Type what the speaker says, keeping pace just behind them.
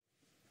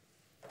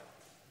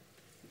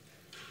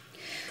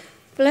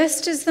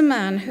Blessed is the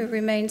man who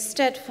remains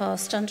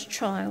steadfast under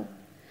trial,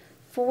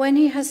 for when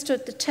he has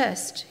stood the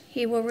test,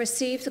 he will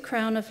receive the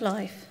crown of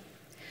life,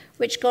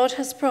 which God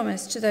has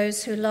promised to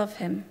those who love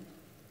him.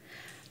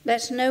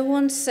 Let no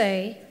one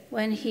say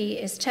when he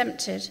is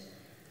tempted,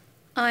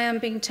 I am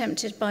being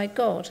tempted by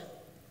God,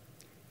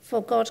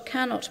 for God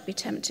cannot be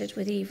tempted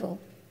with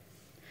evil,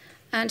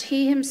 and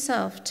he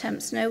himself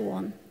tempts no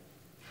one.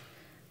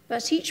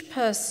 But each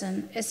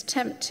person is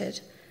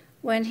tempted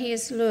when he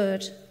is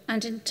lured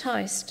and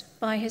enticed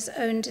by his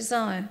own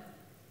desire.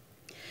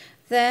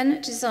 Then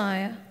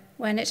desire,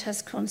 when it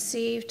has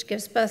conceived,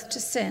 gives birth to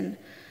sin,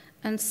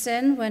 and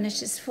sin, when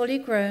it is fully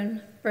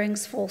grown,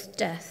 brings forth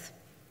death.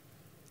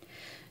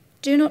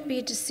 Do not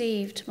be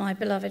deceived, my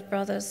beloved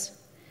brothers.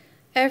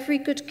 Every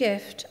good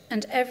gift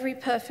and every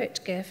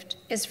perfect gift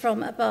is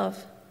from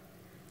above,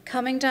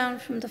 coming down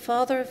from the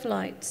Father of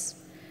lights,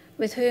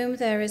 with whom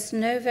there is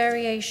no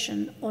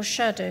variation or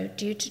shadow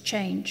due to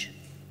change.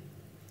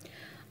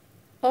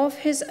 Of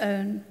his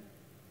own,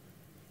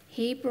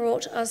 he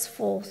brought us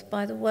forth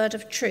by the word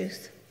of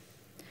truth,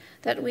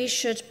 that we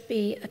should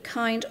be a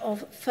kind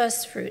of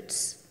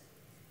firstfruits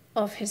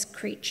of his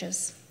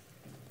creatures.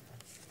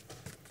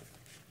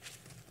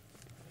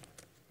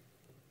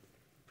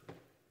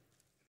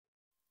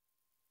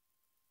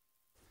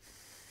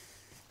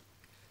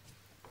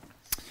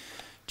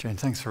 Jane,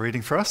 thanks for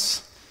reading for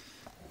us.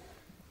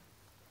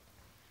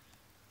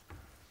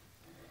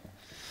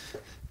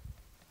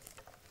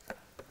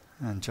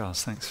 And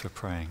Giles, thanks for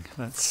praying.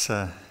 Let's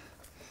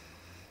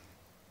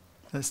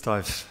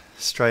dive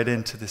straight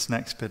into this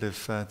next bit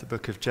of the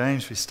book of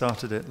James. We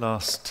started it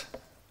last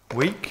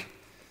week,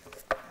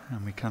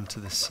 and we come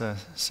to this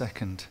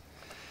second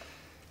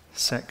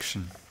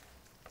section.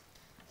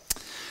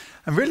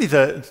 And really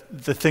the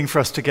thing for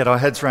us to get our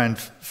heads around,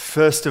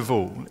 first of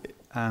all,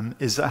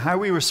 is that how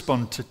we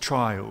respond to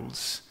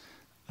trials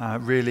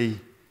really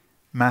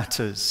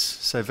matters.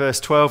 So verse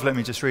 12, let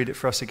me just read it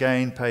for us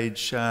again,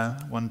 page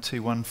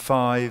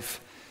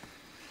 1215.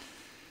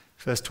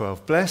 Verse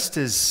 12, blessed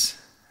is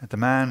the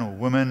man or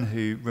woman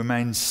who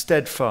remains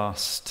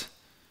steadfast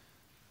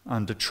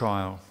under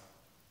trial.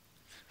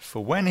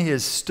 For when he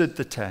has stood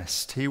the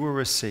test, he will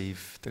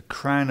receive the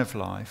crown of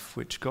life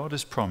which God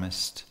has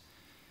promised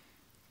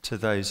to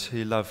those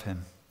who love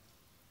him.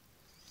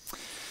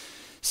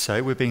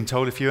 So we're being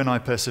told if you and I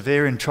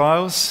persevere in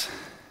trials,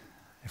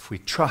 if we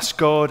trust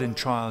God in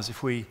trials,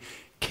 if we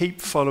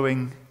keep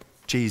following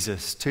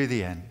Jesus to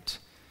the end,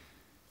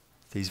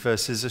 these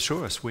verses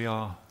assure us we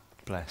are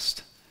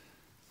blessed.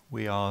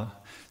 We are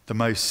the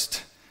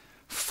most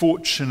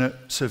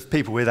fortunate of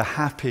people. We're the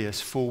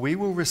happiest, for we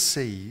will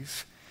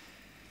receive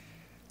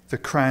the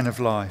crown of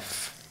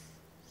life.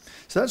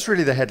 So that's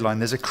really the headline.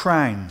 There's a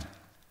crown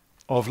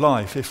of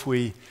life if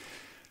we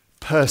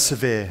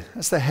persevere.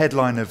 That's the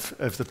headline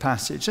of the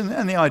passage.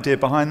 And the idea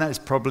behind that is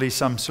probably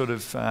some sort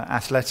of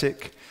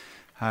athletic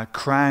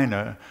crown,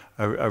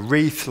 a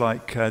wreath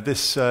like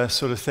this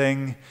sort of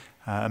thing,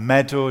 a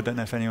medal. I don't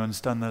know if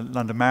anyone's done the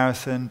London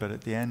Marathon, but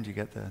at the end you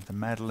get the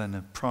medal and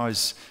a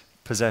prize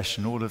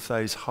possession. All of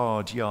those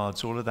hard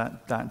yards, all of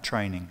that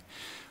training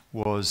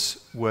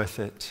was worth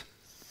it.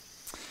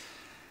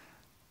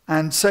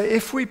 And so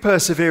if we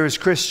persevere as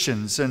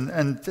Christians,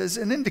 and there's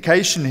an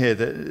indication here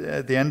that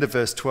at the end of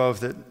verse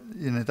 12 that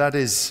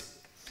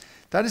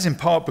that is in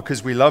part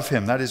because we love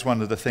him. That is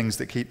one of the things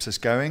that keeps us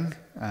going,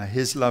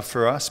 his love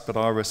for us, but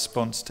our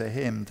response to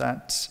him.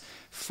 That's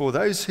for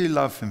those who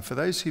love him, for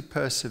those who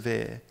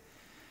persevere.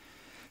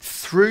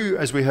 Through,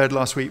 as we heard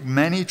last week,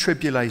 many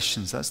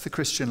tribulations, that's the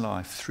Christian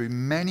life, through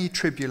many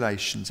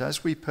tribulations,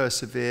 as we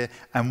persevere,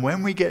 and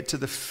when we get to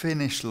the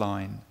finish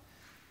line,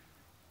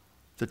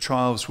 the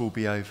trials will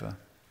be over.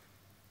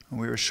 And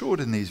we're assured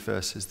in these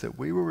verses that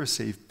we will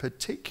receive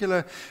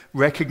particular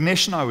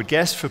recognition, I would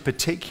guess, for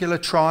particular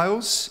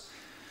trials.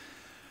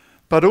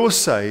 But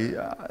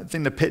also, I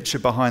think the picture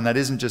behind that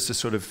isn't just a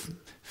sort of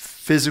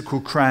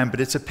physical crown, but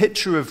it's a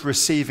picture of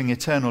receiving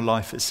eternal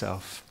life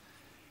itself.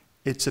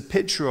 It's a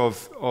picture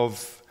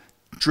of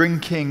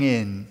drinking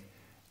in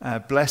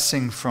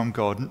blessing from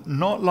God,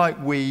 not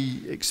like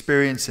we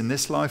experience in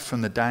this life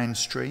from the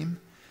downstream,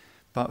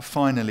 but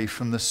finally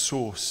from the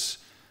source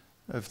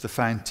of the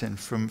fountain,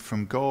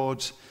 from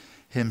God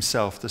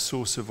himself, the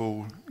source of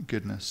all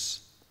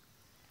goodness.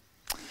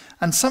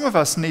 And some of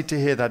us need to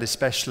hear that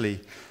especially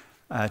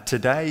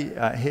today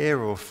here,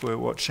 or if we're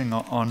watching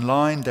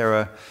online. There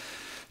are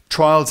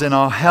trials in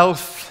our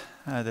health,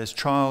 there's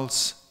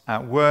trials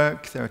at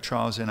work, there are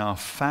trials in our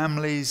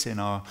families, in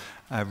our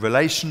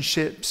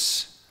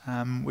relationships.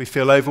 We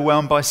feel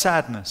overwhelmed by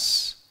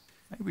sadness.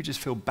 Maybe we just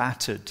feel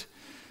battered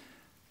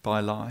by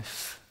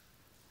life.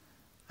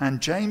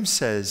 And James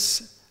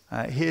says,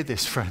 hear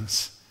this,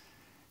 friends,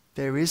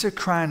 there is a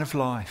crown of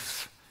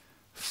life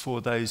for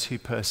those who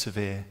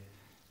persevere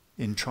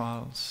in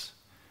trials.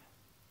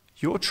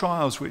 Your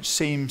trials, which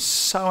seem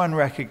so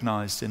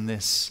unrecognized in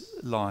this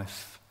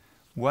life,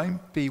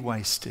 won't be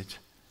wasted,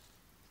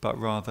 but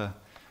rather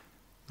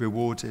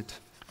rewarded.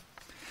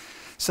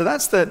 So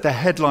that's the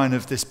headline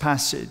of this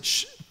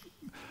passage.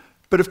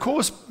 But of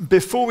course,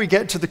 before we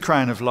get to the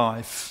crown of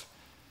life,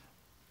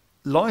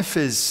 life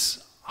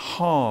is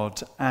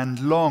hard and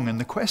long. And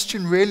the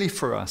question really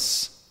for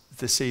us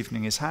this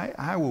evening is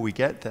how will we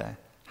get there?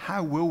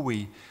 How will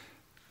we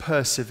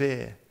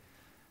persevere?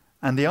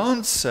 And the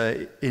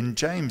answer in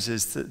James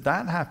is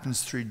that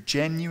happens through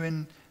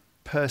genuine,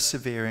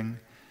 persevering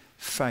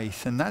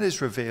faith. And that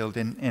is revealed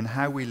in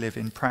how we live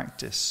in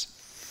practice.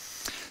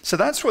 So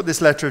that's what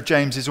this letter of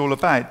James is all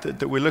about,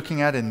 that we're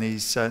looking at in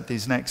these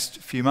next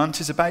few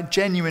months, is about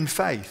genuine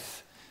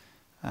faith.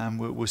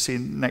 We'll see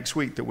next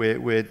week that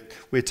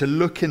we're to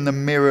look in the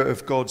mirror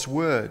of God's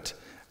word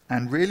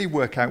and really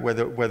work out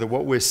whether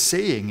what we're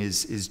seeing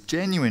is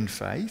genuine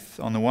faith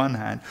on the one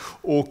hand,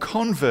 or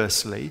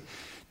conversely,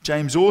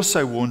 James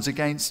also warns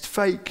against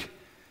fake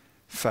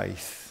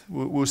faith.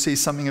 We'll see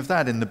something of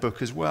that in the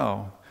book as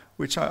well,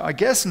 which I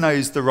guess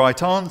knows the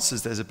right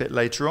answers. There's a bit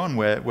later on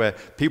where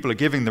people are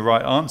giving the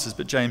right answers,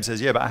 but James says,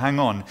 yeah, but hang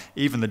on,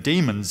 even the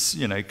demons,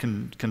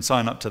 can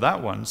sign up to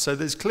that one. So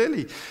there's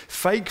clearly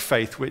fake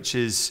faith, which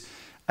is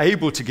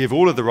able to give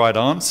all of the right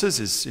answers,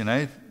 is,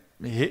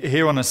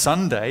 here on a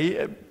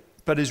Sunday,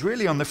 but is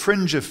really on the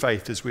fringe of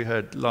faith, as we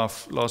heard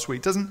last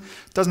week,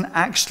 doesn't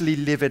actually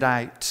live it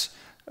out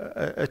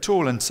at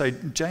all. And so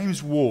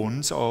James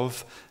warns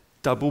of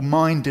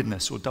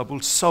double-mindedness or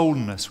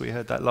double-souledness. We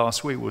heard that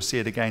last week. We'll see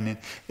it again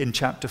in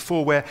chapter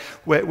 4,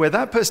 where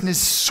that person is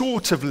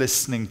sort of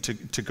listening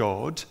to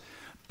God,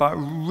 but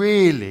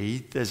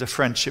really there's a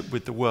friendship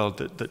with the world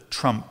that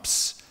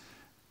trumps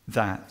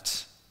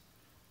that.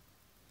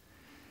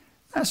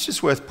 That's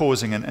just worth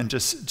pausing and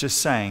just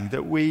saying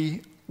that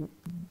we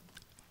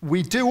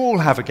do all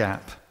have a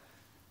gap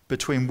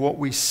between what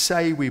we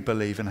say we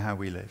believe and how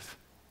we live.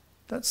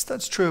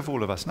 That's true of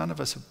all of us. None of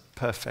us are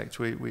perfect.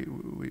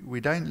 We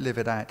don't live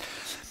it out.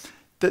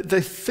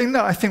 The thing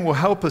that I think will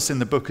help us in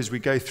the book as we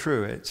go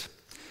through it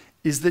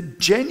is that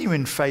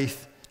genuine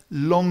faith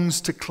longs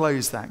to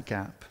close that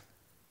gap.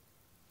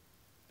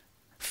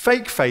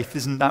 Fake faith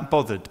isn't that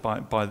bothered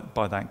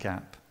by that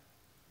gap.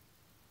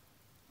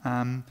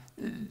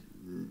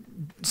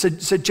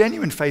 So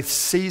genuine faith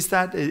sees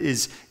that,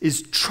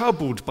 is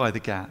troubled by the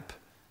gap.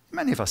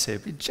 Many of us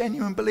here are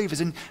genuine believers,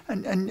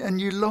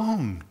 and you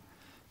long.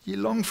 You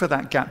long for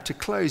that gap to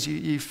close.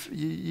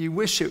 You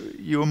wish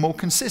you were more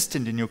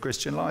consistent in your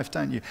Christian life,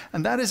 don't you?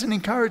 And that is an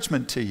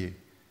encouragement to you,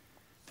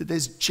 that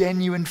there's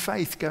genuine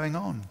faith going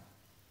on.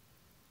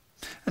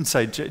 And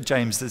so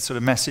James, the sort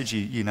of message,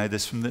 you know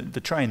this from the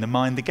train, the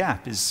mind the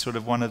gap is sort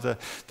of one of the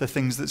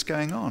things that's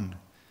going on.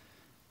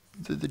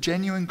 The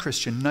genuine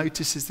Christian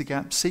notices the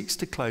gap, seeks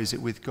to close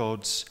it with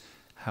God's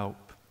help.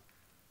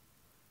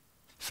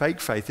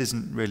 Fake faith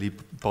isn't really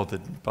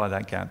bothered by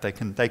that gap. They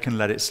can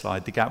let it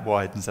slide. The gap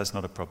widens, that's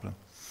not a problem.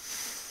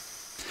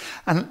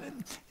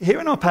 And here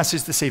in our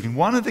passage this evening,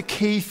 one of the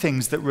key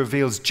things that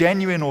reveals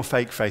genuine or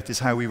fake faith is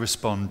how we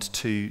respond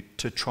to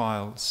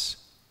trials.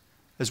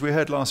 As we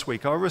heard last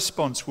week, our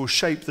response will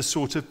shape the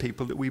sort of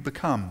people that we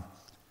become.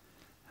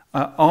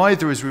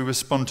 Either as we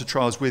respond to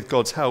trials with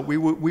God's help, we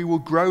will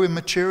grow in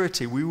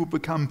maturity. We will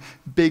become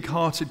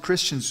big-hearted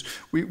Christians.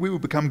 We will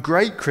become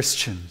great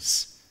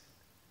Christians.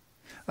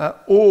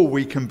 Or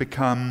we can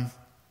become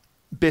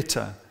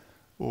bitter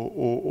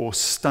or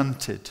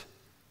stunted.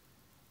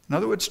 In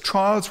other words,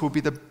 trials will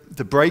be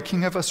the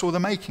breaking of us or the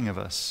making of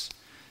us,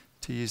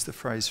 to use the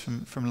phrase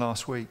from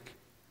last week.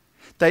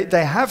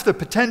 They have the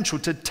potential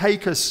to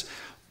take us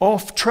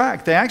off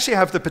track. They actually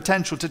have the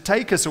potential to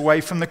take us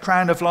away from the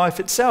crown of life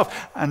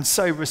itself. And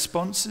so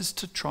responses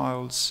to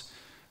trials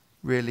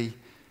really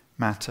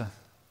matter.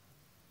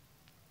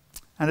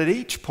 And at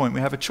each point we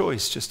have a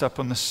choice, just up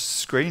on the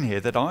screen here,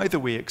 that either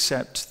we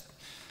accept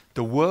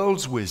the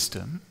world's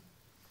wisdom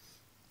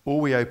or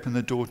we open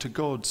the door to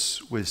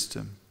God's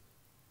wisdom.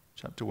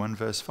 Chapter 1,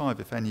 verse 5,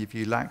 if any of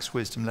you lacks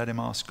wisdom, let him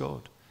ask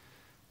God.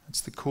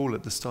 That's the call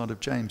at the start of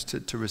James,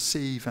 to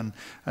receive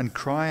and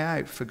cry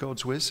out for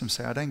God's wisdom.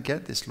 Say, I don't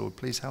get this, Lord,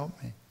 please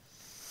help me.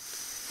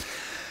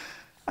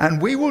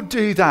 And we will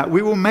do that.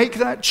 We will make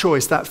that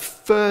choice, that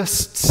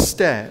first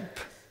step,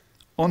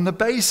 on the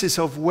basis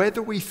of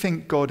whether we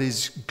think God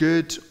is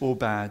good or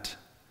bad,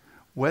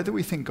 whether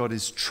we think God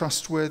is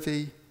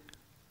trustworthy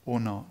or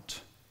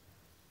not.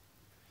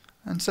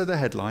 And so the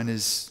headline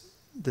is,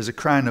 there's a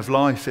crown of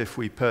life if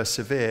we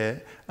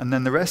persevere, and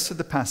then the rest of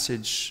the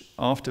passage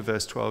after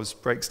verse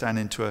 12 breaks down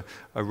into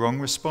a wrong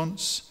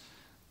response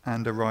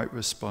and a right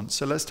response.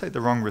 So let's take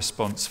the wrong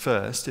response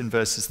first in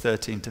verses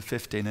 13 to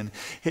 15, and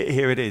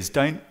here it is.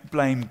 Don't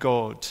blame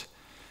God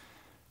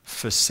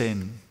for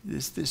sin.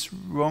 This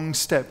wrong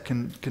step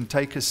can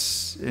take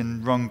us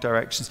in wrong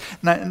directions.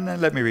 Now,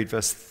 let me read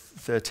verse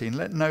 13.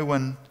 Let no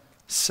one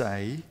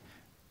say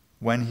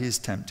when he is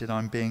tempted,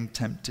 I'm being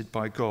tempted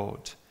by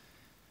God.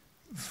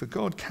 For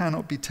God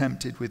cannot be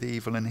tempted with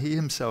evil, and he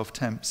himself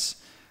tempts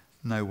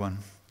no one.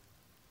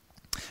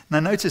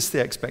 Now notice the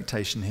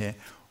expectation here,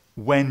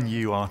 when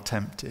you are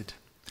tempted.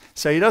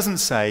 So he doesn't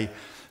say,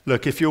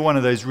 look, if you're one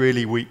of those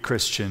really weak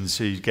Christians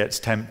who gets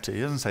tempted,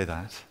 he doesn't say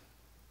that.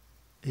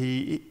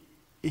 He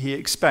he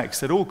expects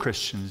that all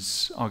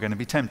Christians are going to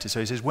be tempted. So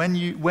he says, when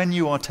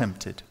you are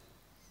tempted,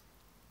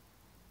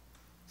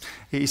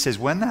 he says,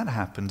 when that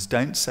happens,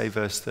 don't say,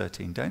 verse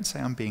 13, don't say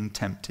I'm being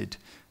tempted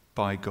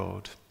by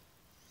God.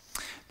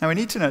 Now we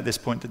need to note at this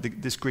point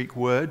that this Greek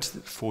word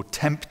for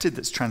tempted,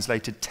 that's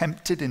translated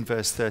tempted in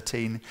verse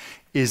 13,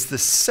 is the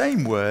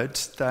same word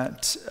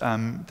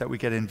that we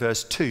get in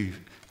verse 2,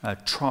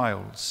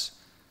 trials.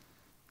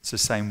 It's the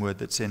same word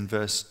that's in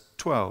verse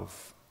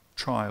 12,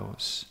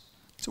 trials.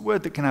 It's a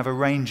word that can have a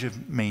range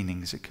of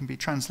meanings. It can be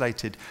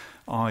translated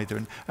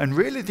either. And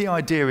really the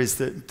idea is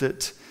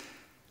that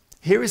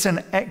here is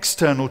an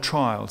external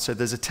trial. So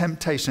there's a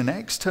temptation, an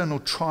external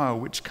trial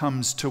which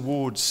comes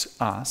towards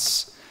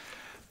us.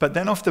 But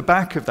then off the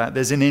back of that,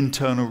 there's an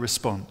internal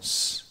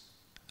response,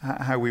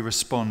 how we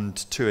respond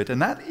to it.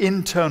 And that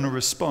internal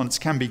response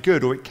can be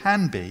good, or it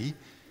can be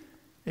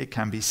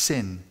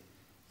sin.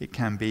 It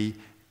can be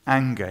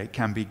anger. It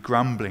can be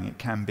grumbling. It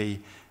can be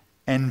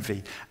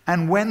envy.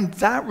 And when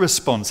that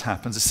response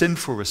happens, a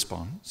sinful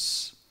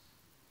response,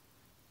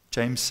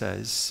 James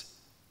says,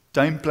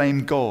 don't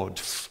blame God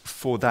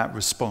for that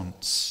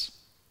response.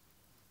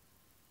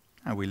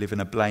 And we live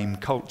in a blame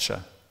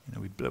culture.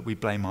 We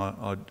blame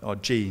our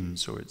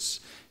genes, or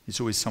it's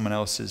always someone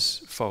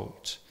else's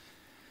fault.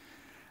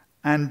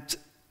 And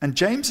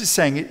James is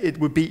saying it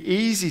would be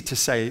easy to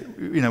say,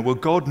 well,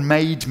 God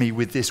made me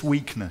with this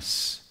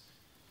weakness.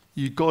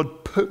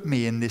 God put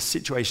me in this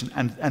situation,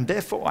 and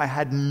therefore I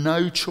had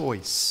no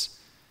choice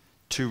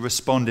to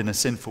respond in a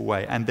sinful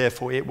way, and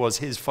therefore it was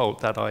his fault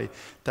that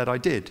I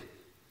did.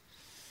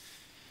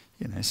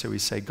 So we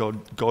say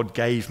God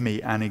gave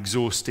me an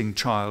exhausting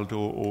child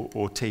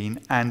or teen,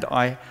 and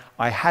I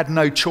had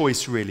no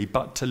choice really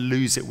but to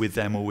lose it with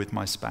them or with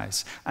my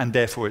spouse, and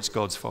therefore it's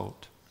God's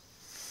fault.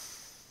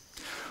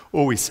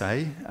 Or we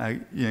say,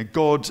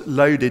 God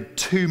loaded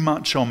too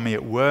much on me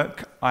at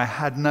work. I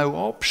had no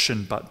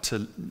option but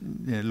to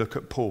look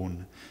at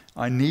porn.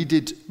 I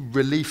needed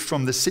relief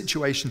from the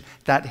situation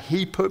that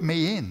he put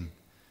me in.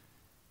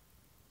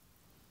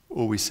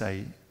 Or we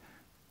say,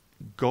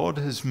 God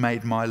has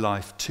made my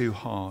life too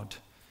hard.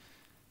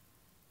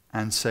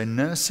 And so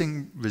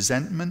nursing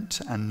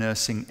resentment and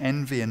nursing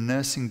envy and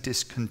nursing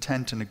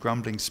discontent and a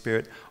grumbling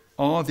spirit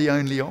are the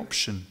only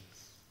option.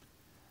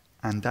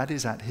 And that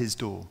is at his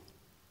door.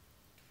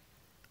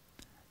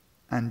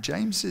 And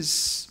James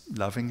is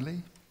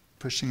lovingly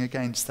pushing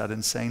against that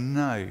and saying,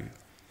 no.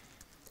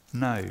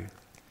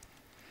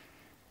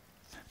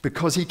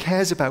 Because he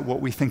cares about what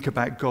we think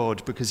about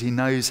God, because he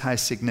knows how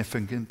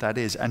significant that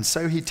is. And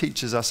so he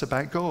teaches us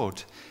about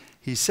God.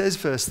 He says,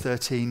 verse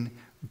 13,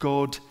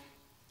 God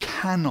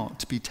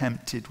cannot be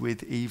tempted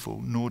with evil,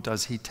 nor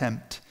does he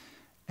tempt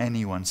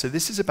anyone. So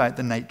this is about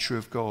the nature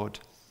of God.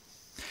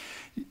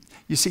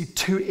 You see,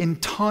 to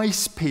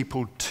entice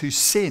people to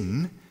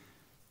sin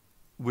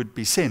would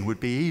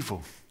be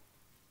evil.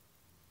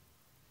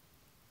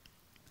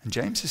 And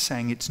James is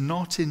saying it's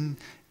not in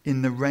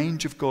the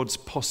range of God's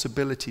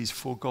possibilities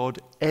for God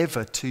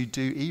ever to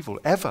do evil,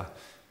 ever.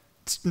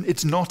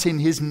 It's not in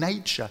his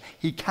nature.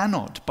 He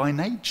cannot, by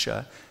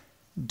nature,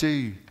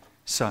 do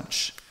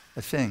such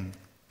a thing.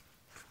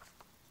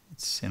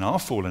 It's in our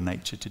fallen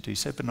nature to do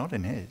so, but not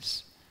in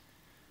his.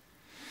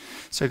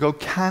 So God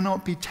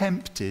cannot be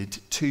tempted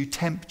to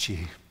tempt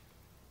you.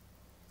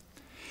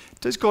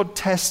 Does God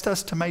test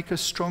us to make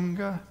us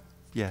stronger?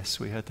 Yes,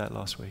 we heard that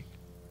last week.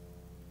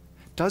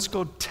 Does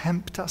God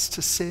tempt us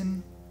to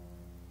sin?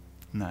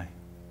 No.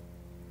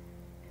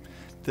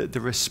 The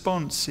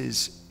response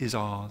is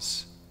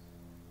ours.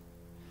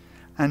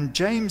 And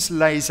James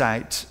lays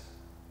out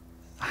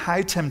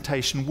how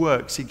temptation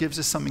works. He gives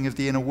us something of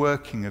the inner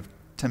working of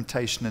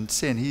temptation and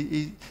sin.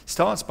 He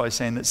starts by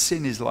saying that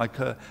sin is like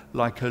a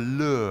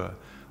lure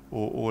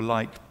or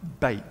like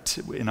bait.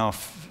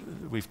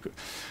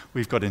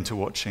 We've got into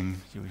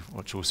watching. You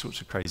watch all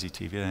sorts of crazy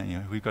TV, don't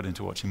you? We've got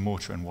into watching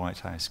Mortar and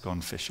Whitehouse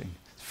Gone Fishing.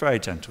 It's very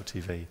gentle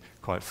TV,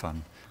 quite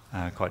fun,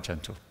 quite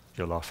gentle.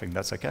 You're laughing,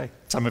 that's okay.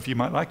 Some of you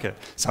might like it.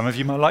 Some of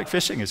you might like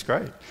fishing, it's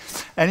great.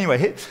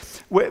 Anyway,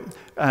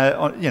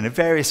 on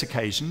various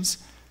occasions,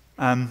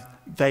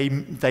 they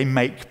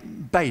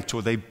make bait,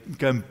 or they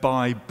go and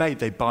buy bait.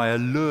 They buy a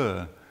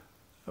lure,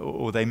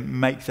 or they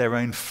make their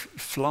own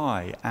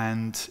fly,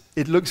 and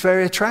it looks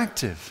very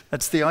attractive.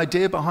 That's the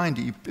idea behind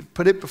it. You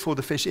put it before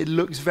the fish, it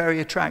looks very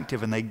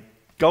attractive, and they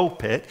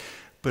gulp it,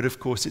 but of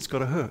course it's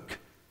got a hook.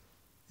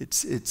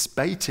 It's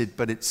baited,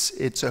 but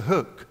it's a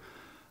hook,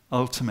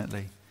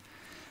 ultimately.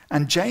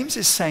 And James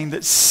is saying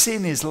that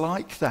sin is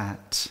like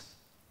that.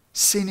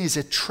 Sin is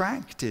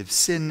attractive.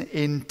 Sin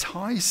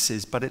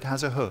entices, but it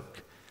has a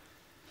hook.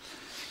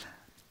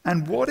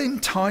 And what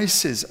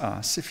entices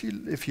us, if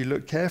you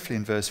look carefully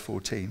in verse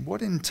 14,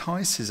 what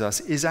entices us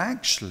is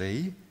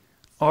actually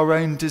our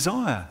own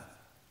desire.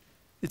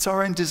 It's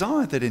our own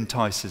desire that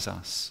entices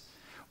us.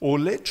 Or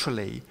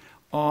literally,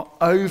 our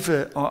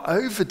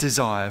over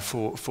desire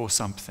for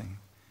something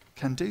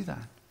can do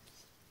that.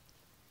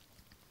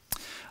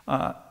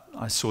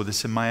 I saw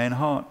this in my own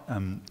heart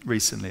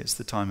recently. It's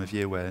the time of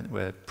year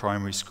where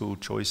primary school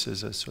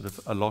choices are sort of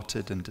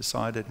allotted and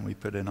decided, and we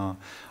put in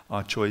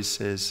our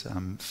choices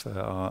for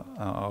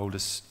our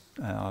oldest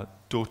our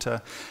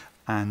daughter,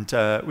 and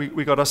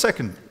we got our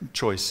second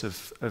choice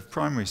of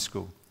primary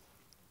school.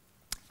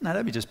 Now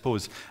let me just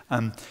pause.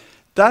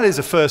 That's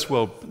a first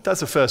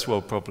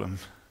world problem,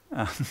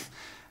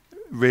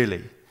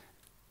 really.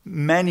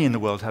 Many in the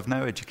world have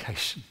no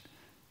education.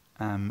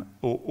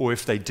 Or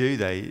if they do,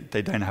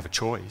 they don't have a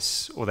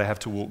choice, or they have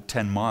to walk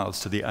 10 miles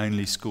to the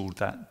only school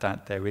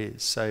that there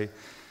is. So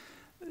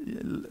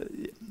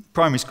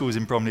primary schools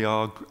in Bromley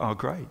are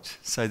great.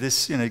 So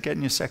this,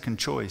 getting your second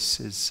choice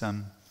is...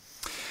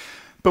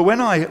 But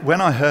when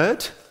I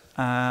heard,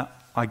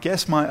 I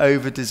guess my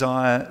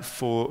over-desire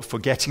for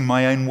getting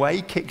my own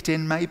way kicked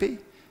in, maybe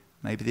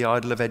the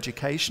idol of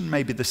education,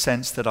 maybe the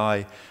sense that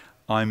I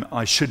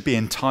should be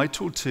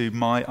entitled to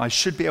I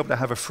should be able to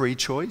have a free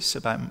choice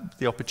about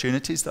the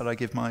opportunities that I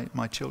give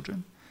my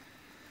children.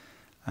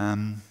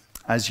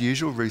 As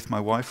usual, Ruth, my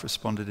wife,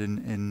 responded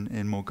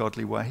in more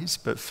godly ways.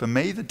 But for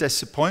me,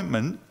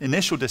 the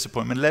initial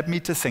disappointment led me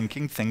to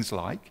thinking things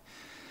like,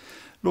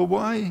 Lord,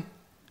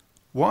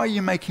 why are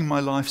you making my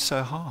life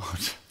so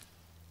hard?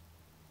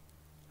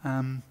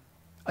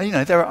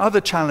 There are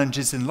other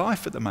challenges in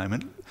life at the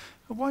moment.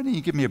 Why don't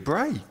you give me a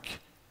break?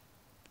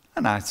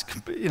 And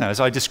as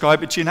I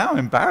describe it to you now,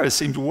 embarrassed,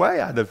 seems way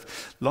out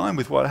of line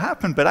with what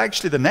happened. But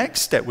actually the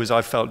next step was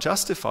I felt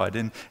justified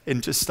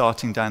in just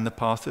starting down the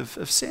path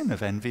of sin,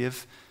 of envy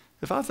of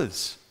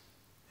others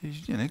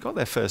who got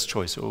their first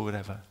choice or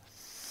whatever.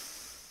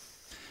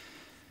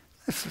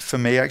 For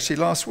me, actually,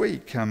 last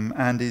week,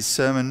 Andy's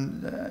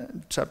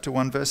sermon, chapter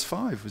 1, verse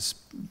 5, was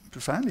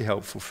profoundly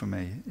helpful for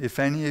me. If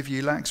any of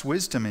you lacks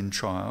wisdom in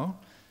trial,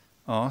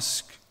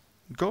 ask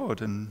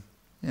God. And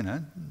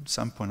at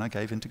some point I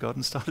gave in to God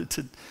and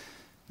started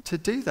to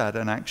do that.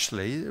 And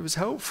actually, it was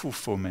helpful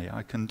for me.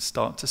 I can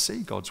start to see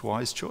God's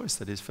wise choice,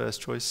 that his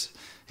first choice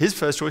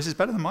is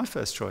better than my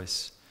first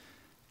choice.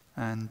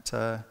 And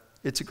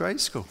it's a great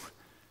school.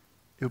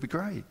 It'll be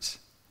great.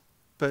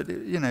 But,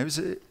 it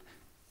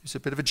was a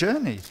bit of a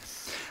journey.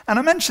 And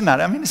I mention that.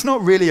 It's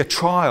not really a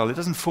trial. It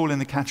doesn't fall in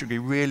the category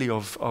really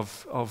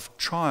of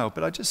trial.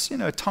 But I just,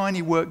 a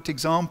tiny worked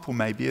example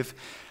maybe of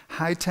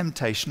how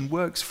temptation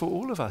works for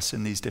all of us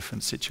in these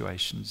different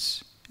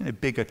situations.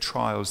 Bigger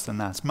trials than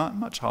that,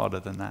 much harder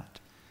than that.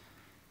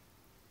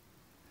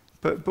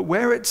 But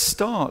where it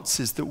starts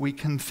is that we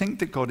can think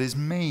that God is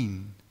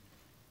mean,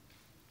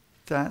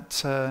 that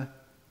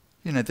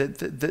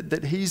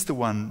that he's the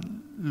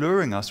one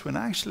luring us, when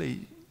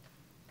actually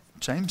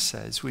James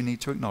says we need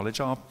to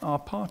acknowledge our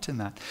part in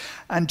that.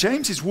 And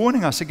James is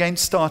warning us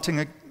against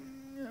starting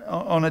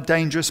on a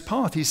dangerous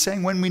path. He's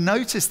saying when we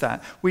notice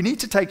that, we need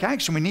to take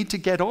action. We need to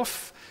get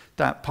off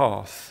that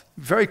path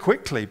very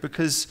quickly,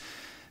 because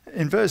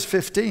in verse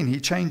 15 he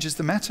changes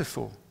the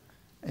metaphor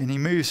and he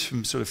moves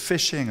from sort of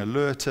fishing,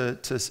 allure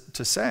to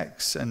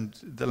sex and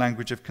the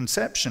language of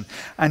conception.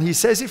 And he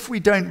says if we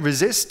don't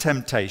resist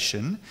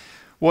temptation,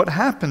 what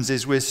happens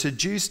is we're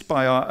seduced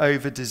by our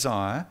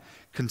over-desire.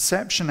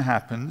 Conception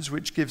happens,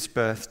 which gives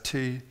birth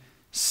to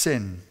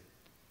sin.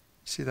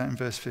 See that in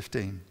verse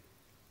 15?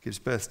 Gives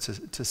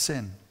birth to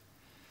sin.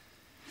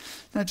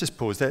 Now just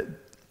pause.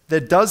 There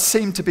does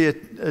seem to be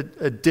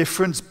a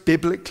difference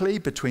biblically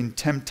between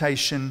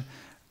temptation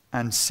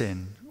and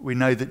sin. We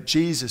know that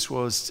Jesus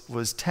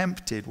was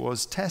tempted,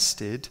 was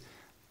tested,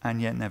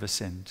 and yet never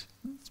sinned.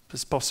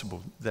 It's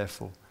possible,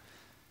 therefore.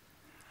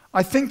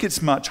 I think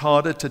it's much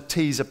harder to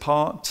tease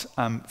apart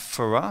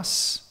for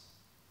us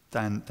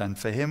than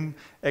for him.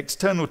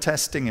 External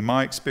testing, in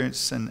my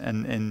experience,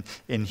 and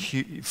in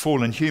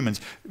fallen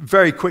humans,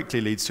 very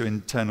quickly leads to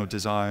internal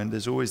desire, and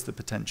there's always the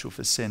potential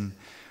for sin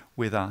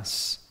with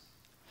us.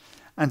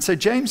 And so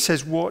James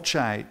says, watch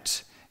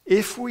out.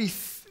 If we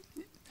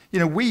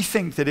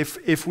think that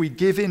if we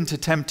give in to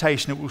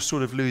temptation, it will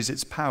sort of lose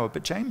its power.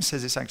 But James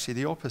says it's actually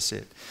the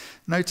opposite.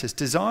 Notice,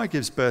 desire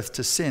gives birth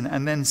to sin,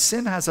 and then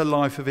sin has a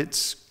life of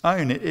its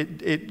own.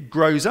 It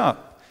grows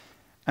up.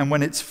 And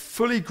when it's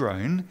fully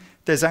grown,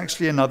 there's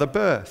actually another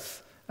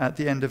birth at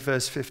the end of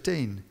verse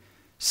 15.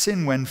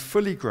 Sin, when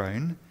fully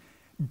grown,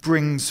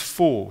 brings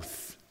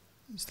forth.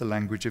 It's the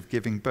language of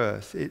giving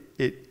birth.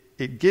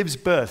 It gives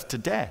birth to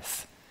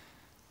death,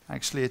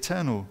 actually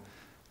eternal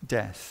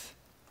death.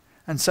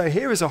 And so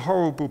here is a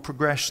horrible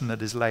progression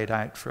that is laid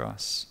out for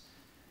us.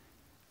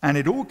 And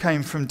it all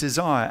came from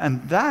desire,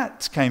 and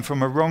that came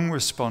from a wrong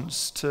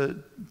response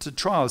to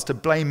trials, to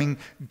blaming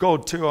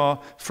God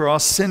for our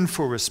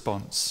sinful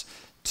response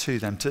to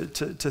them,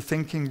 to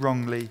thinking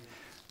wrongly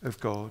of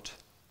God.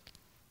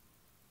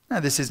 Now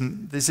this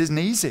isn't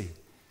easy.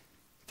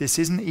 This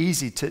isn't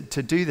easy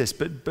to do this,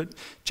 but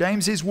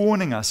James is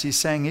warning us. He's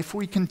saying if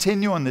we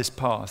continue on this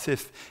path,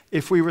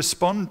 if we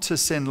respond to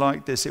sin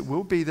like this, it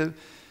will be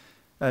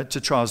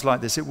to trials like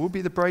this, it will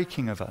be the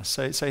breaking of us.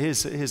 So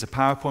here's a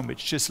PowerPoint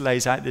which just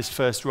lays out this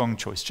first wrong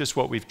choice, just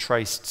what we've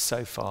traced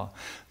so far.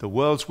 The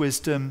world's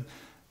wisdom,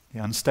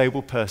 the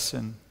unstable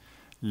person,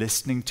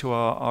 listening to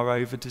our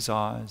over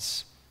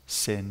desires,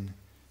 sin,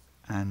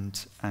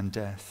 and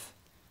death.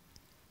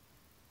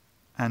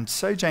 And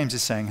so James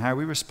is saying how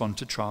we respond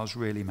to trials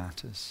really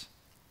matters.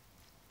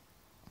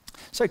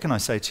 So can I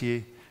say to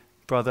you,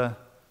 brother,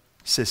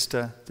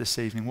 sister, this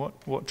evening,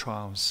 what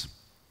trials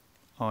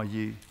are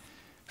you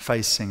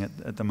facing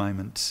at the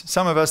moment?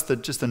 Some of us,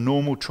 just the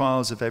normal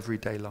trials of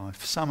everyday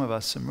life. Some of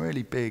us, some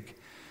really big,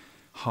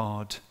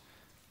 hard,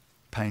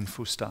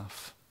 painful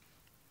stuff.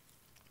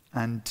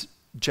 And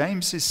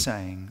James is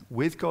saying,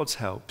 with God's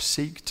help,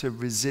 seek to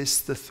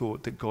resist the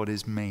thought that God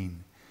is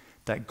mean,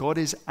 that God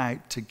is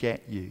out to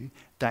get you,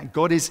 that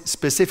God is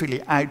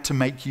specifically out to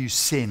make you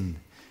sin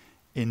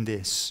in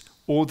this,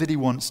 or that he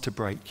wants to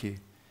break you.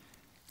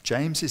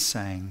 James is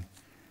saying,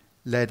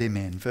 let him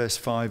in. Verse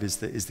 5 is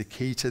the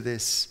key to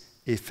this.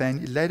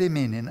 Let him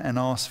in and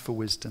ask for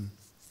wisdom.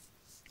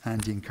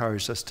 And he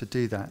encouraged us to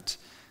do that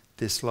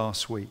this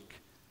last week.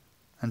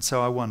 And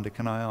so I wonder,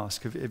 can I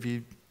ask, have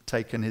you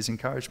taken his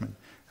encouragement?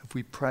 Have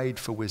we prayed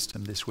for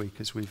wisdom this week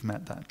as we've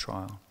met that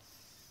trial?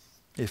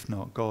 If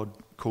not, God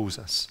calls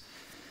us.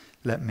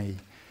 Let me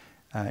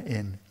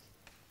in.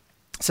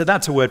 So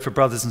that's a word for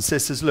brothers and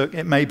sisters. Look,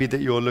 it may be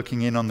that you're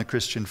looking in on the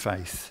Christian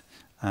faith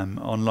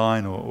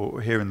online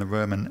or here in the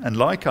room. And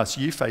like us,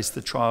 you face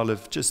the trial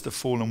of just the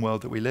fallen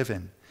world that we live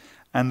in.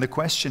 And the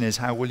question is,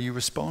 how will you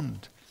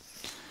respond?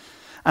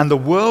 And the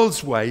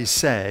world's way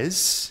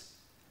says,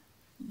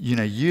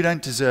 you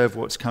don't deserve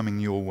what's coming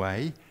your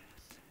way.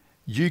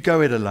 You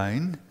go it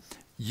alone.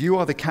 You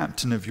are the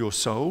captain of your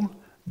soul.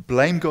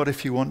 Blame God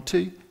if you want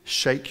to.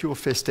 Shake your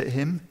fist at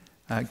him.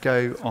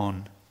 Go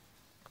on.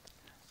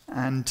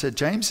 And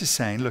James is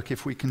saying, look,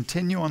 if we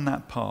continue on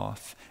that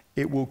path,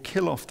 it will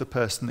kill off the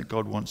person that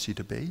God wants you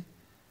to be,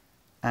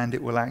 and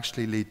it will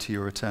actually lead to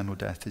your eternal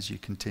death as you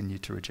continue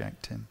to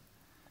reject him.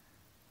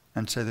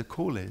 And so the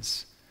call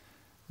is,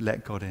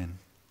 let God in.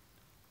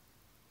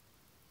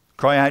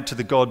 Cry out to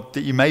the God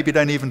that you maybe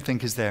don't even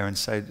think is there and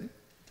say,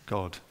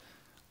 God,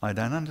 I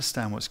don't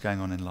understand what's going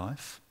on in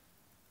life.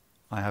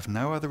 I have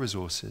no other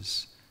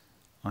resources.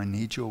 I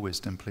need your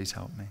wisdom. Please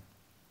help me.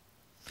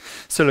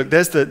 So look,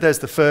 there's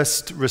the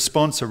first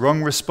response, a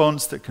wrong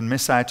response that can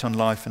miss out on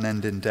life and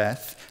end in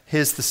death.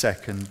 Here's the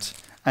second.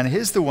 And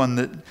here's the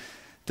one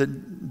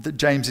that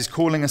James is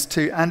calling us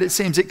to, and it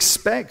seems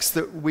expects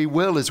that we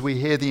will as we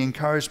hear the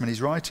encouragement.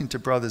 He's writing to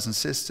brothers and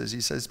sisters.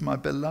 He says, my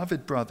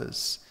beloved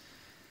brothers,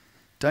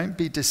 don't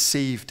be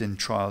deceived in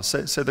trials.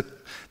 So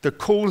the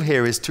call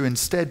here is to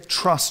instead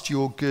trust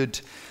your good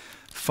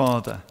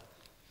Father.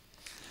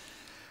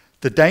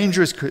 The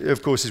danger,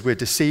 of course, is we're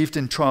deceived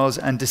in trials,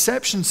 and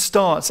deception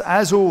starts,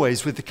 as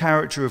always, with the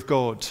character of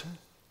God.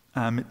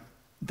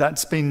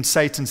 That's been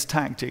Satan's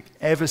tactic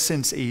ever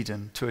since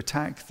Eden, to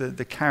attack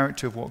the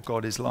character of what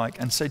God is like.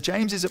 And so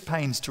James is at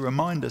pains to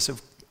remind us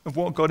of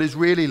what God is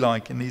really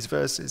like in these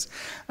verses.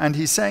 And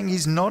he's saying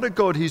he's not a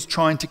God who's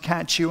trying to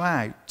catch you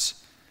out.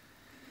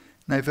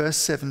 Now, verse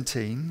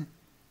 17,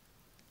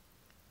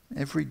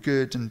 every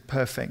good and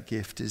perfect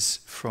gift is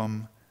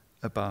from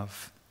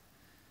above.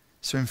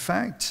 So in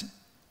fact,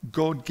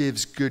 God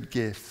gives good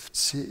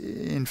gifts.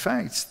 In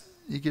fact,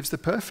 he gives the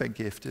perfect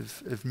gift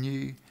of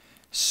new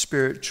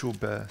spiritual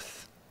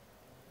birth.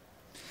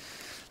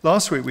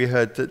 Last week we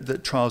heard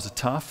that trials are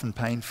tough and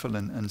painful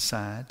and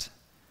sad.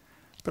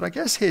 But I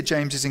guess here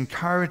James is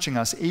encouraging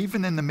us,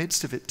 even in the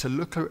midst of it, to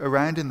look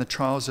around in the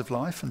trials of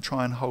life and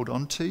try and hold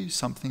on to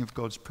something of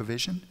God's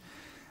provision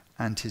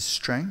and his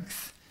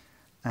strength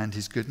and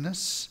his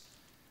goodness.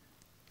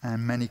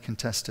 And many can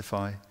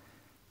testify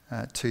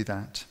to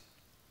that.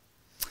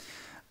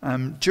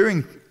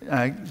 During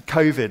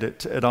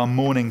COVID at our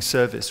morning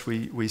service,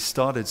 we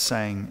started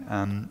saying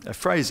a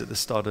phrase at the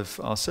start of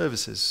our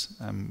services.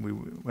 We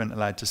weren't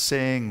allowed to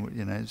sing,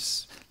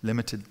 it's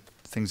limited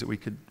things that we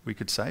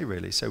could say,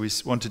 really. So we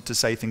wanted to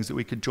say things that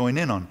we could join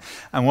in on.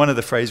 And one of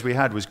the phrases we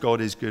had was,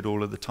 God is good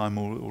all of the time,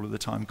 all of the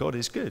time. God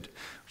is good,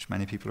 which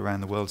many people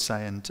around the world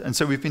say. And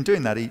so we've been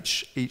doing that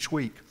each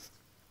week.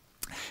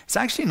 It's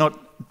actually not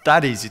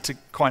that easy to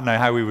quite know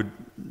how we would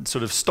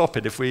sort of stop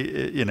it if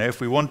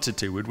we wanted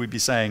to. Would we be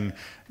saying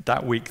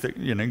that week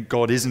that,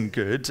 God isn't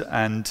good?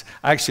 And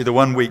actually the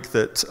one week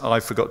that I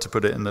forgot to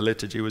put it in the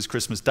liturgy was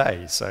Christmas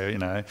Day. So, we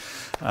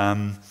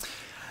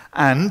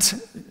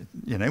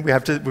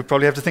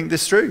probably have to think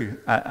this through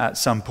at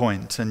some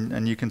point.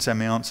 And you can send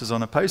me answers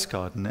on a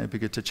postcard and it'd be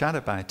good to chat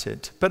about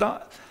it. But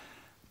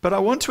I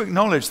want to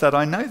acknowledge that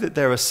I know that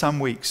there are some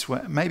weeks,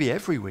 where maybe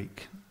every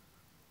week,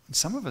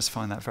 some of us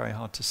find that very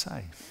hard to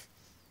say.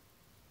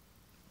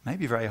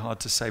 Maybe very hard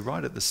to say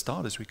right at the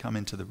start as we come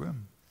into the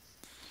room.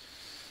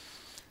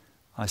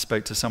 I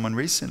spoke to someone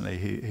recently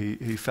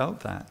who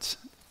felt that,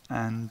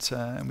 and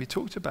we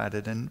talked about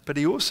it. But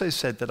he also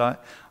said that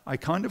I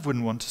kind of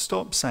wouldn't want to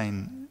stop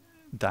saying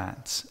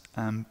that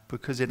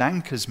because it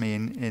anchors me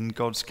in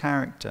God's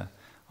character.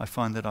 I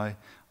find that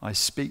I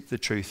speak the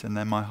truth and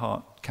then my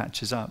heart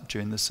catches up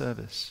during the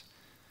service.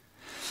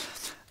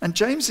 And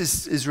James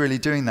is really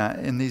doing that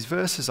in these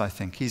verses, I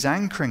think. He's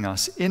anchoring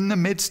us in the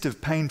midst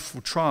of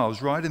painful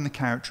trials, right in the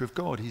character of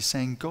God. He's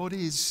saying God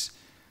is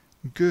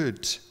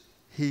good.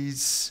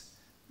 He's,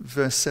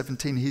 verse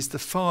 17, he's the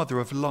Father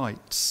of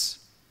lights.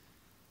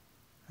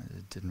 I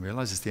didn't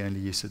realize it's the only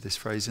use of this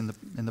phrase in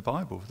the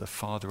Bible, the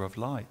Father of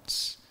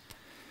lights.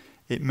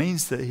 It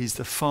means that he's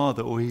the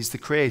Father, or he's the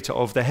creator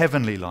of the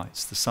heavenly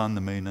lights, the sun,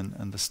 the moon,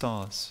 and the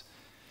stars.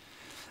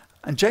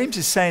 And James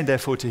is saying,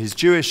 therefore, to his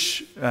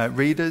Jewish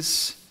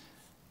readers,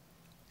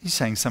 he's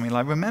saying something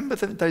like, remember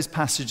those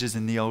passages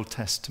in the Old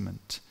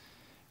Testament.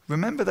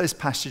 Remember those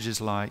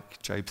passages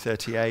like Job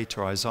 38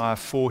 or Isaiah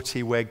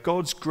 40, where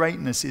God's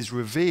greatness is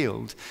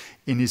revealed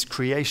in his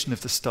creation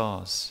of the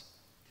stars.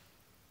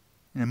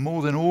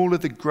 More than all of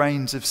the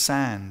grains of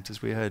sand,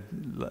 as we heard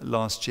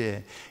last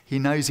year, he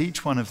knows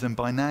each one of them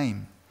by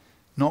name.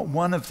 Not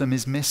one of them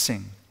is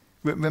missing.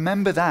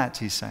 Remember that,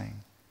 he's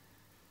saying.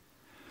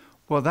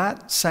 Well,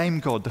 that same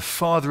God, the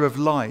Father of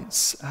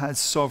lights, has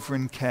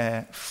sovereign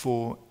care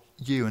for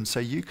you, and so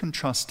you can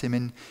trust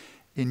him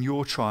in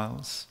your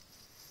trials.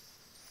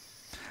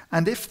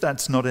 And if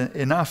that's not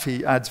enough,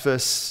 he adds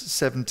verse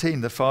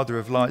 17, the Father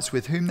of lights,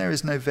 with whom there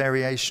is no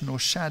variation or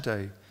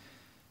shadow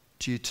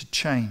due to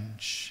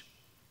change.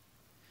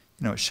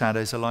 You know what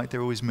shadows are like?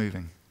 They're always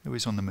moving, they're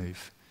always on the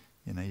move.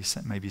 You know,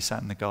 maybe you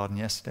sat in the garden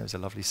yesterday, it was a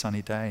lovely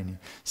sunny day, and you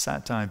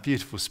sat down,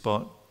 beautiful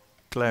spot,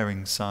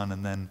 glaring sun,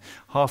 and then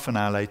half an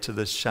hour later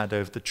the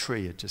shadow of the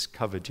tree had just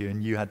covered you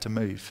and you had to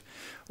move.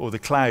 Or the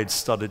clouds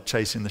started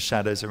chasing the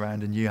shadows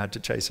around and you had to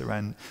chase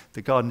around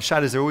the garden.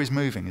 Shadows are always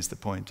moving is the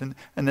point, and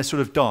they're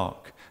sort of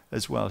dark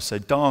as well. So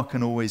dark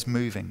and always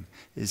moving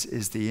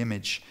is the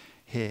image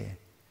here.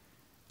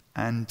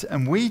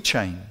 And we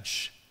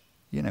change.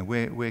 You know,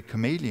 we're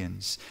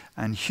chameleons,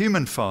 and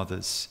human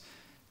fathers,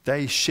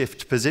 they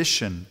shift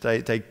position.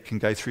 They can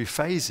go through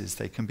phases.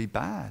 They can be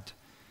bad.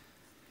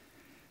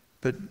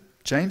 But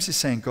James is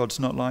saying God's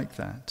not like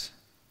that.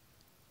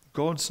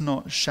 God's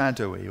not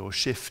shadowy or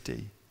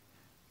shifty.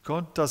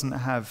 God doesn't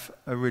have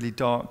a really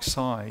dark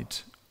side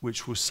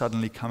which will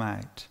suddenly come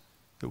out,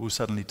 that we'll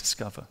suddenly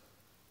discover.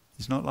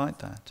 He's not like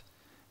that.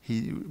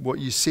 What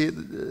you see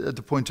at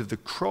the point of the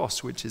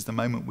cross, which is the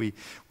moment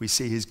we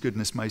see his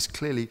goodness most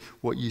clearly,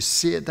 what you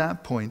see at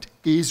that point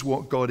is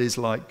what God is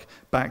like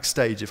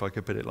backstage, if I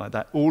could put it like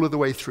that, all of the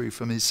way through.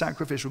 From his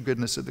sacrificial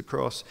goodness at the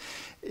cross,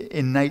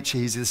 in nature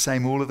he's the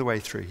same all of the way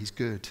through. He's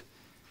good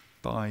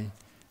by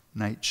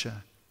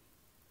nature.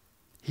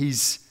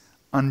 He's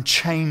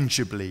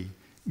unchangeably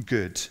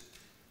good.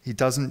 He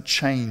doesn't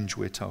change,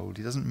 we're told.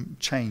 He doesn't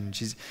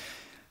change.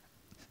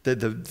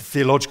 The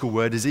theological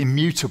word is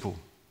immutable.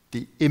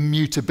 The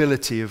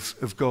immutability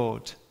of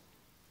God.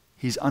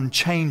 He's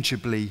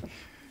unchangeably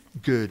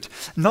good.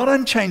 Not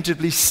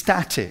unchangeably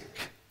static,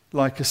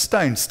 like a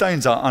stone.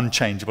 Stones are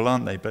unchangeable,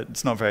 aren't they? But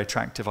it's not a very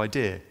attractive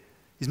idea.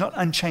 He's not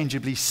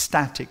unchangeably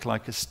static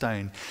like a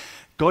stone.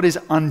 God is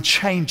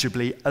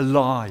unchangeably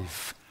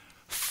alive,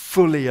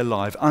 fully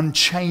alive,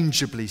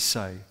 unchangeably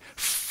so,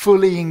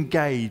 fully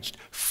engaged,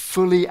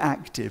 fully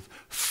active,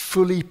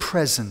 fully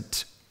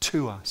present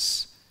to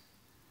us.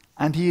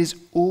 And he is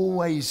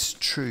always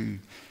true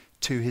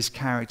to his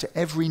character.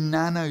 Every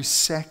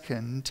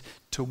nanosecond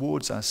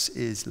towards us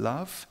is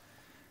love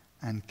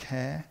and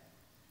care,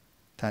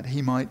 that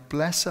he might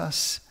bless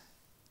us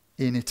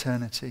in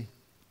eternity.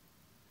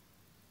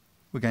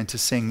 We're going to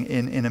sing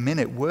in a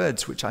minute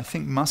words which I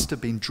think must have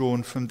been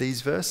drawn from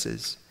these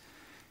verses.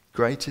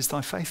 Great is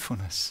thy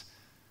faithfulness,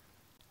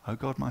 O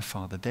God my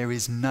Father. There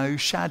is no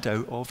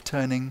shadow of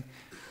turning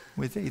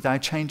with thee. Thou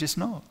changest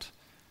not.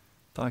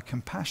 Thy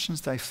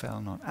compassions, they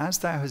fail not. As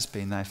thou hast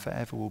been, thou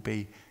forever will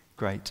be.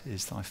 Great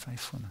is thy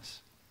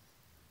faithfulness.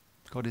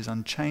 God is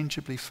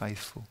unchangeably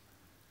faithful,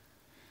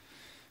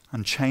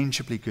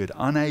 unchangeably good,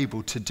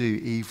 unable to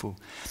do evil.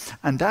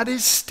 And that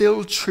is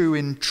still true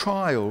in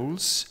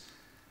trials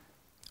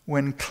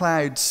when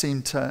clouds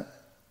seem to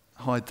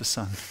hide the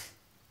sun.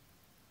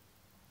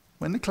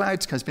 When the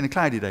clouds come, it's been a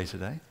cloudy day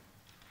today,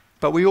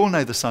 but we all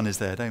know the sun is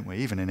there, don't we?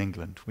 Even in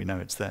England, we know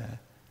it's there.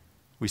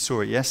 We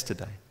saw it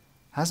yesterday.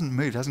 Hasn't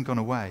moved, hasn't gone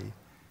away,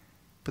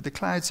 but the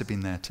clouds have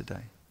been there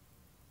today.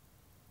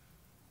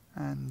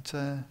 And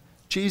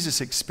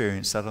Jesus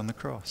experienced that on the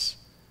cross.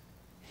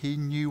 He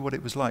knew what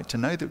it was like to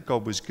know that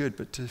God was good,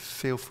 but to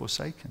feel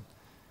forsaken.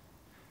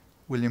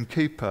 William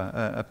Cooper,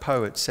 a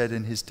poet, said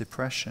in his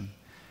depression,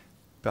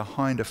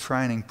 behind a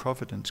frowning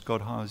providence,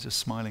 God hides a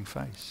smiling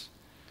face.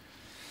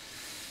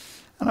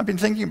 And I've been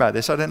thinking about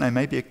this. I don't know,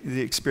 maybe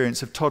the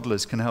experience of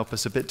toddlers can help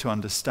us a bit to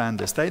understand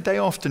this. They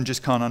often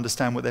just can't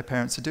understand what their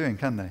parents are doing,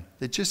 can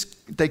they?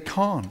 They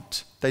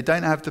can't. They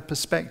don't have the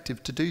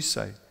perspective to do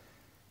so.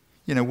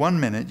 You know, one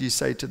minute you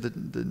say to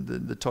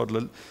the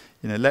toddler,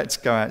 you know, let's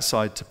go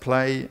outside to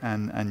play,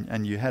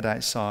 and you head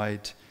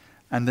outside,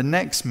 and the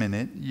next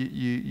minute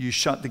you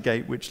shut the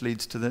gate which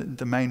leads to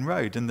the main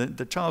road, and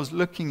the child's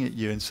looking at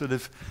you and sort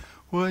of,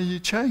 why are you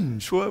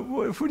changed?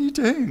 What are you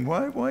doing?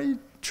 Why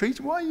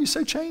are you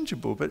so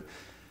changeable?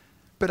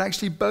 But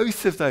actually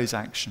both of those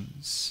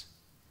actions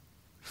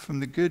from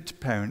the good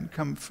parent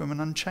come from an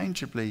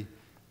unchangeably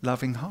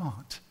loving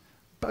heart.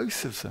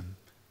 Both of them.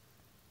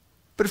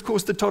 But of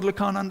course the toddler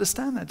can't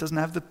understand that, doesn't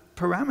have the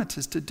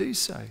parameters to do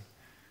so.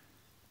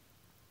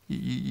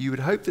 You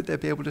would hope that they'll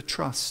be able to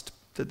trust,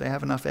 that they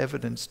have enough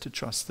evidence to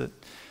trust that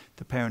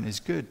the parent is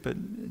good, but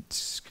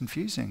it's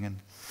confusing. And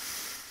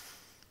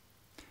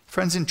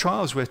friends, in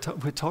trials, we're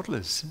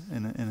toddlers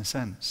in a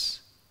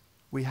sense.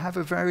 We have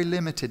a very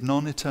limited,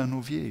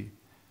 non-eternal view.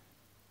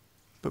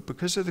 But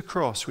because of the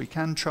cross, we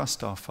can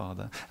trust our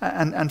Father.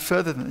 And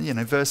further,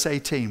 verse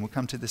 18, we'll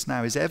come to this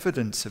now, is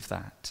evidence of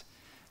that.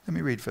 Let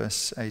me read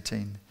verse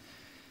 18.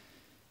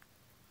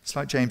 It's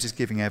like James is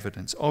giving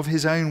evidence. Of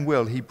his own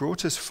will, he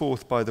brought us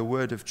forth by the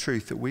word of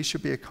truth, that we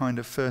should be a kind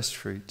of first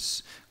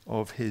fruits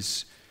of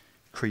his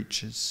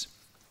creatures.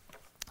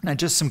 Now,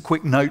 just some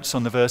quick notes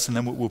on the verse, and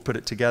then we'll put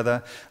it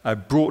together.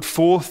 Brought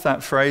forth,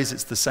 that phrase,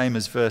 it's the same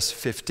as verse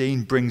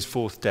 15, brings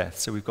forth death.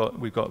 So we've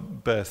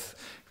got birth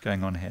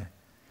going on here.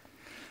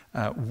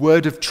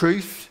 Word of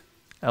truth,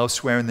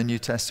 elsewhere in the New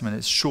Testament,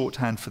 it's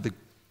shorthand for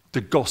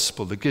the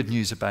gospel, the good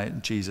news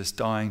about Jesus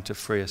dying to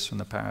free us from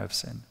the power of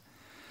sin.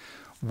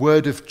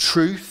 Word of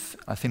truth,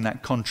 I think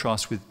that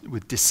contrasts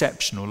with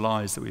deception or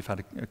lies that we've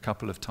had a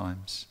couple of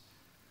times.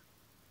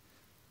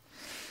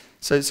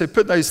 So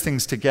put those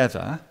things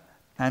together,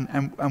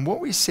 and what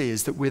we see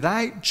is that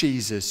without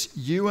Jesus,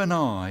 you and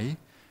I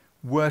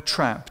were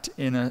trapped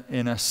in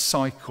a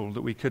cycle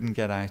that we couldn't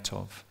get out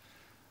of.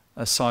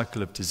 A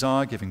cycle of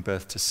desire, giving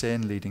birth to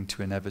sin, leading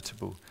to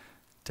inevitable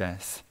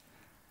death.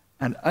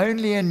 And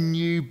only a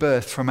new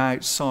birth from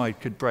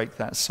outside could break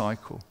that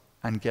cycle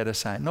and get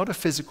us out. Not a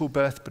physical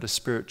birth, but a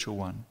spiritual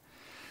one.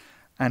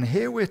 And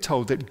here we're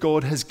told that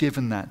God has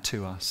given that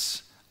to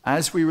us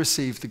as we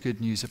receive the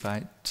good news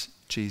about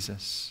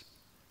Jesus.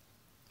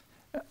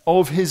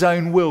 Of his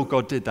own will,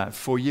 God did that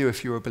for you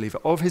if you're a believer.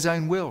 Of his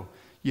own will.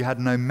 You had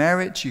no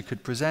merit you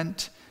could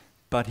present,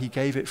 but he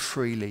gave it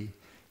freely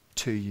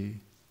to you.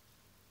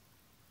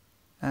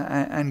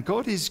 And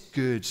God is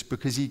good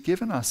because he's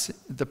given us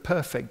the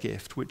perfect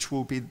gift, which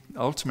will be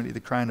ultimately the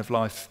crown of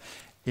life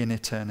in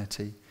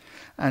eternity.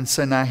 And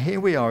so now here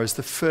we are as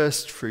the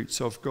first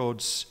fruits of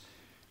God's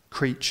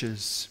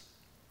creatures.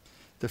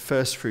 The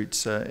first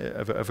fruits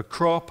of a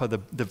crop are the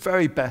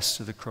very best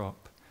of the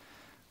crop,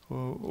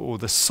 or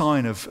the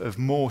sign of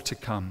more to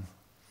come.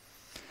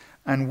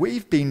 And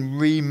we've been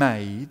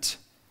remade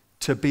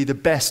to be the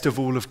best of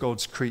all of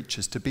God's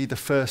creatures, to be the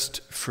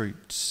first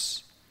fruits.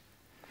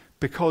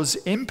 Because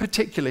in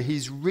particular,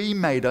 he's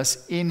remade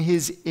us in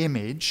his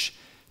image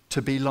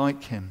to be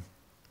like him.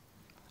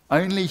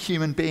 Only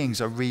human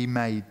beings are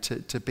remade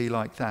to be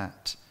like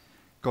that.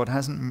 God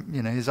hasn't,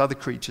 his other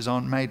creatures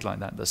aren't made like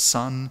that. The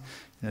sun,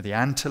 the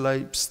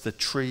antelopes, the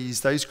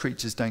trees, those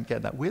creatures don't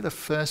get that. We're the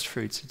first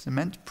fruits. It's an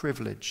immense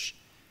privilege,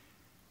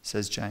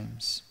 says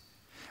James.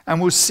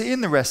 And we'll see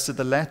in the rest of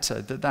the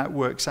letter that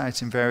works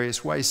out in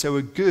various ways. So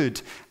a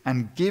good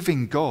and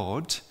giving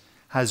God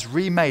has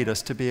remade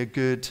us to be a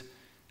good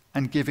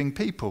and giving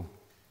people.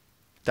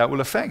 That will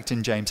affect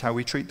in James how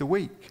we treat the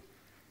weak.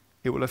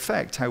 It will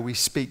affect how we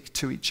speak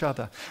to each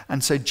other.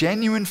 And so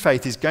genuine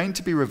faith is going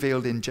to be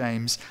revealed in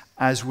James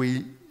as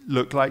we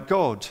look like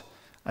God,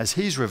 as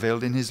he's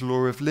revealed in his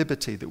law of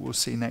liberty that we'll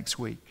see next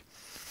week.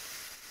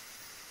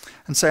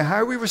 And so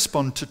how we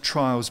respond to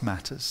trials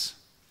matters.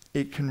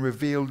 It can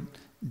reveal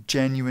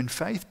genuine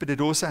faith, but it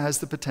also has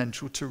the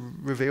potential to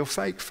reveal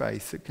fake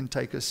faith that can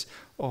take us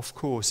off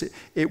course.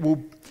 It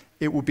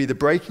will be the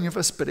breaking of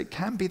us, but it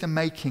can be the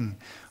making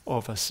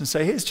of us. And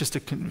so here's just to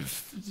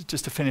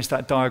finish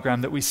that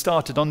diagram that we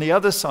started. On the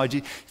other side,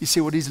 you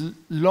see what he's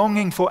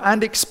longing for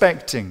and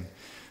expecting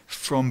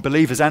from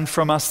believers and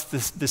from us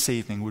this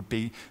evening would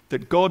be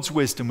that God's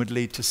wisdom would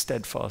lead to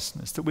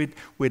steadfastness, that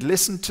we'd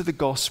listen to the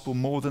gospel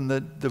more than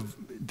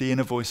the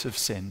inner voice of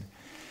sin,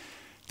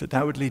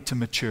 that would lead to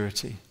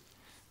maturity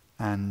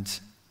and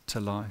to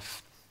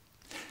life.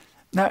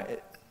 Now,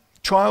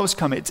 trials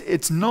come.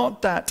 It's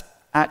not that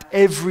at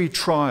every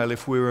trial,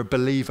 if we're a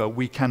believer,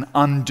 we can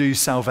undo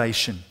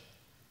salvation.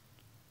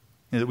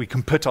 That we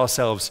can put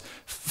ourselves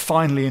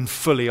finally and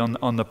fully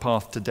on the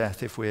path to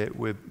death if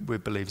we're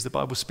believers. The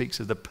Bible speaks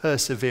of the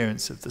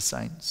perseverance of the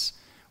saints.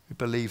 We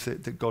believe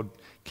that God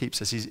keeps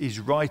us. He's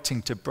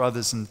writing to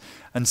brothers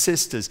and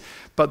sisters.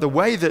 But the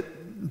way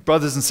that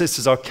brothers and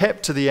sisters are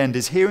kept to the end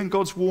is hearing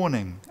God's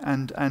warning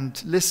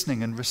and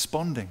listening and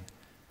responding.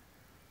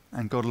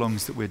 And God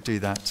longs that we'd do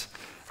that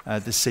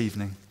this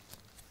evening.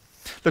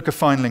 Look, a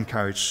final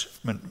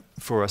encouragement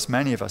for us.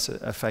 Many of us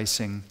are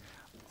facing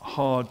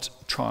hard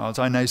trials.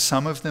 I know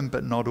some of them,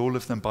 but not all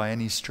of them by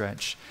any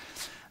stretch.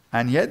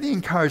 And yet the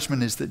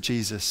encouragement is that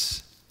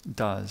Jesus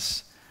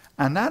does.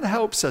 And that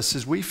helps us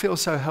as we feel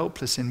so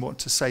helpless in what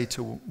to say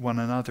to one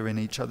another in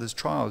each other's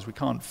trials. We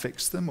can't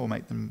fix them or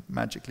make them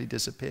magically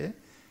disappear.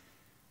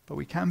 But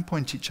we can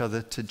point each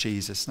other to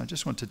Jesus. And I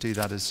just want to do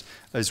that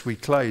as we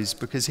close,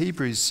 because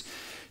Hebrews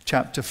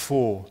chapter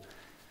 4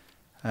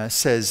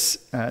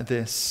 says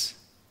this.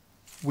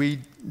 We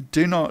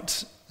do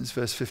not, as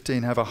verse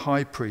 15, have a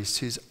high priest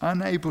who's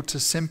unable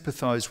to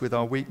sympathize with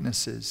our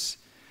weaknesses,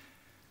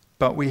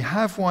 but we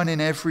have one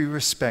in every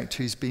respect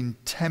who's been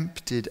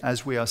tempted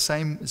as we are.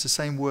 It's the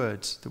same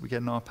words that we get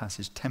in our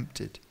passage,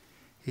 tempted.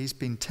 He's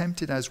been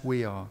tempted as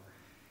we are,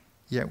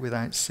 yet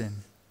without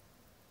sin.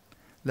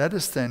 Let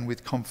us then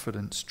with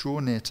confidence draw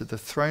near to the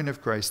throne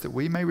of grace, that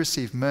we may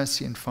receive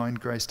mercy and find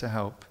grace to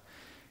help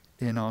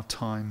in our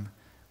time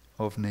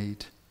of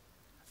need.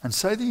 And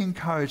so the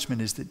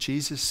encouragement is that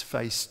Jesus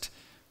faced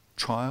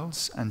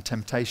trials and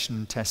temptation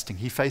and testing.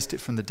 He faced it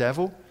from the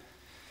devil,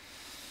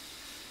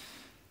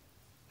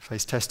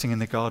 faced testing in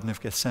the Garden of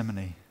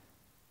Gethsemane.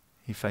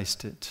 He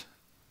faced it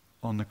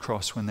on the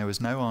cross when there was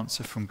no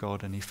answer from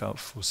God and he felt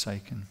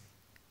forsaken.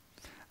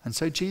 And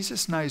so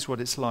Jesus knows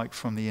what it's like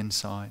from the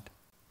inside.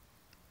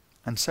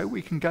 And so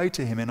we can go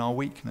to him in our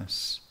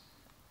weakness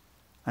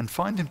and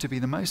find him to be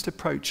the most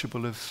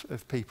approachable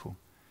of people,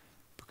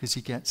 because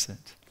he gets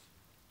it.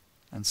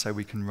 And so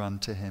we can run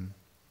to him.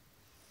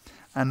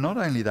 And not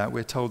only that,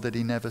 we're told that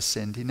he never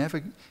sinned. He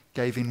never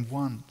gave in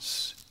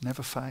once,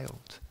 never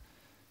failed.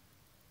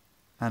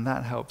 And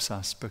that helps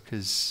us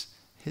because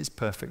his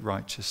perfect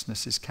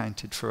righteousness is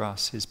counted for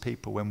us, his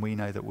people, when we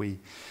know that we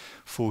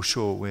fall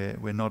short,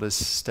 we're not as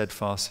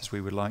steadfast as we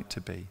would like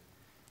to be.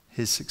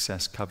 His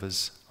success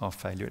covers our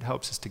failure. It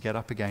helps us to get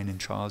up again in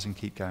trials and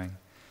keep going,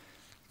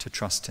 to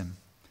trust him,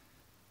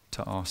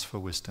 to ask for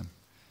wisdom,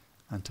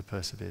 and to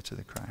persevere to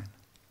the crown.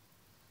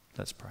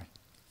 Let's pray.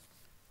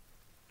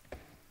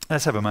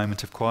 Let's have a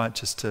moment of quiet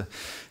just to,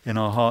 in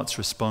our hearts,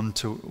 respond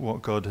to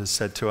what God has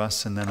said to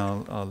us, and then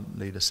I'll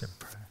lead us in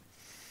prayer.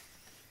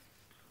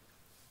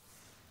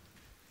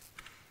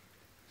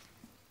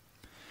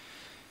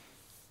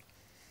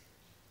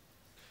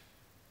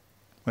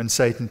 When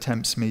Satan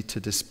tempts me to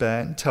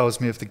despair and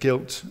tells me of the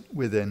guilt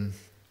within,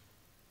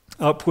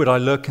 upward I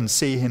look and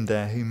see him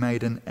there who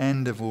made an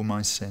end of all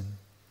my sin.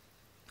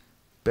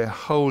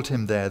 Behold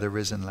him there, the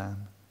risen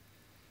Lamb,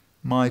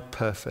 my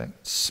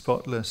perfect,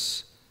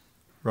 spotless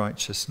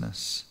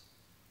righteousness,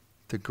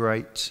 the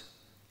great,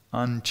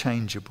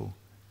 unchangeable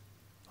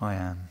I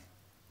am,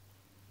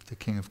 the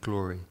King of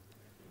glory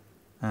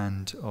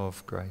and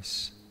of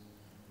grace.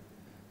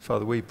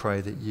 Father, we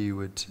pray that you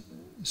would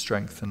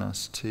strengthen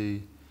us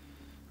to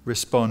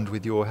respond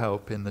with your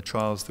help in the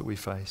trials that we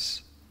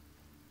face,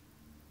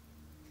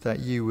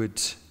 that you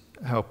would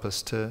help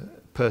us to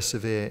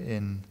persevere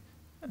in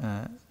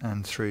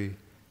and through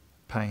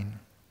pain,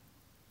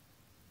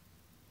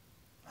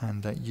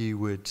 and that you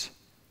would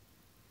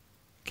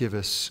give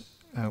us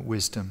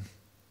wisdom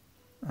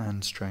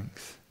and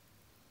strength.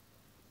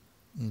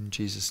 In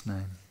Jesus'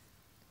 name,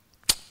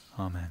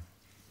 amen.